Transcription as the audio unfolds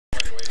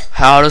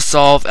How to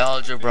Solve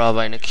Algebra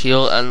by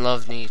Nikhil and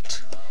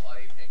Loveneet.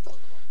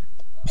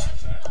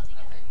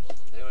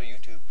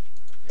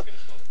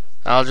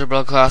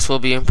 Algebra class will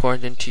be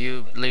important to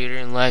you later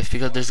in life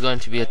because there's going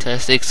to be a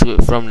test 6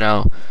 weeks from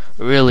now.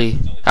 Really?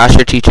 Ask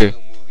your teacher.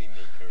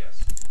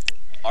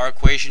 Our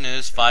equation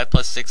is 5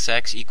 plus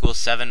 6x equals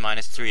 7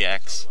 minus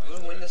 3x.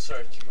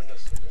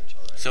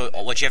 So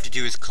what you have to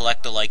do is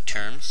collect the like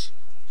terms.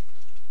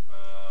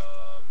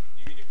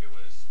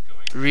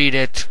 Read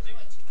it.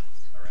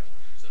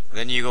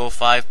 Then you go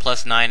 5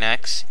 plus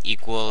 9x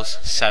equals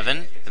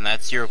 7. And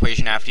that's your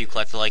equation after you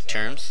collect the like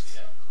terms.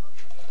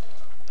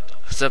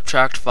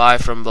 Subtract 5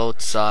 from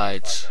both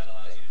sides.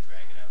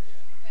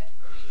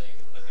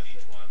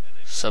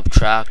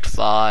 Subtract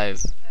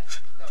 5.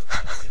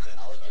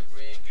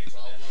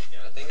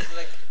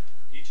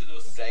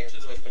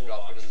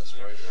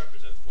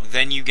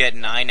 Then you get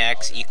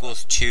 9x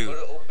equals 2.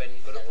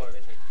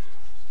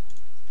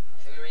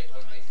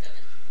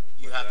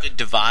 You have to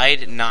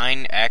divide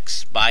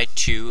 9x by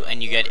 2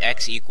 and you get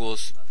x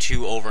equals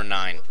 2 over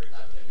 9.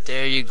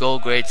 There you go,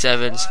 grade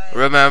 7s.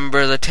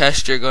 Remember the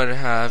test you're going to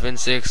have in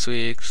 6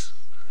 weeks.